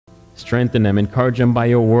Strengthen them. Encourage them by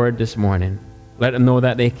your word this morning. Let them know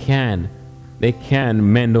that they can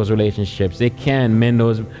mend those relationships. They can mend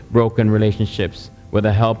those broken relationships with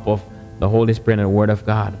the help of the Holy Spirit and the Word of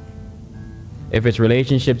God. If it's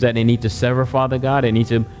relationships that they need to sever, Father God, they need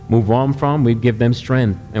to move on from, we give them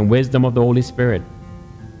strength and wisdom of the Holy Spirit.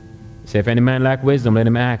 Say, if any man lack wisdom, let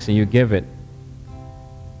him ask, and you give it.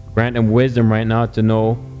 Grant them wisdom right now to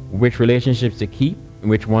know which relationships to keep and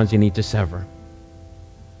which ones you need to sever.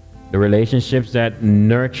 The relationships that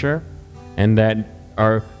nurture and that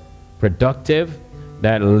are productive,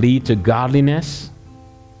 that lead to godliness,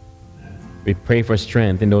 we pray for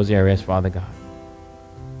strength in those areas, Father God.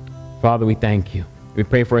 Father, we thank you. We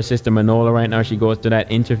pray for our sister Manola right now. She goes to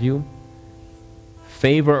that interview.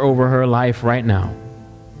 Favor over her life right now.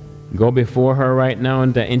 Go before her right now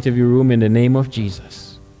in the interview room in the name of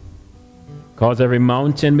Jesus. Cause every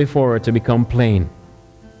mountain before her to become plain.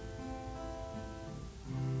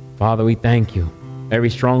 Father, we thank you. Every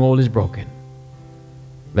stronghold is broken.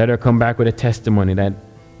 Let her come back with a testimony that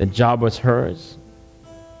the job was hers.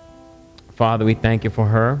 Father, we thank you for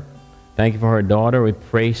her. Thank you for her daughter. We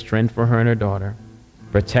pray strength for her and her daughter.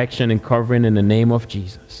 Protection and covering in the name of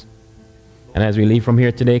Jesus. And as we leave from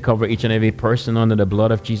here today, cover each and every person under the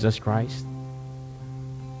blood of Jesus Christ.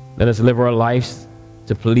 Let us live our lives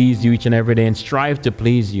to please you each and every day and strive to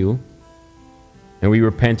please you. And we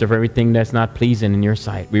repent of everything that's not pleasing in your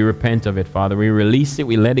sight. We repent of it, Father. We release it.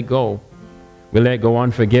 We let it go. We let go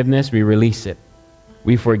on forgiveness. We release it.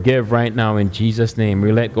 We forgive right now in Jesus' name.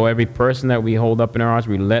 We let go every person that we hold up in our hearts.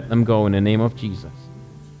 We let them go in the name of Jesus.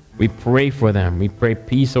 We pray for them. We pray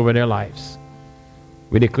peace over their lives.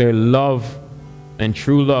 We declare love and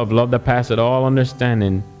true love, love that passeth all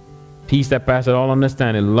understanding, peace that passeth all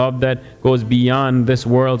understanding, love that goes beyond this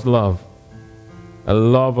world's love, a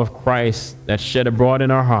love of Christ that's shed abroad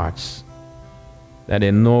in our hearts, that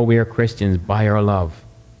they know we are Christians by our love.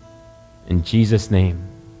 In Jesus' name,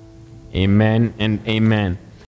 amen and amen.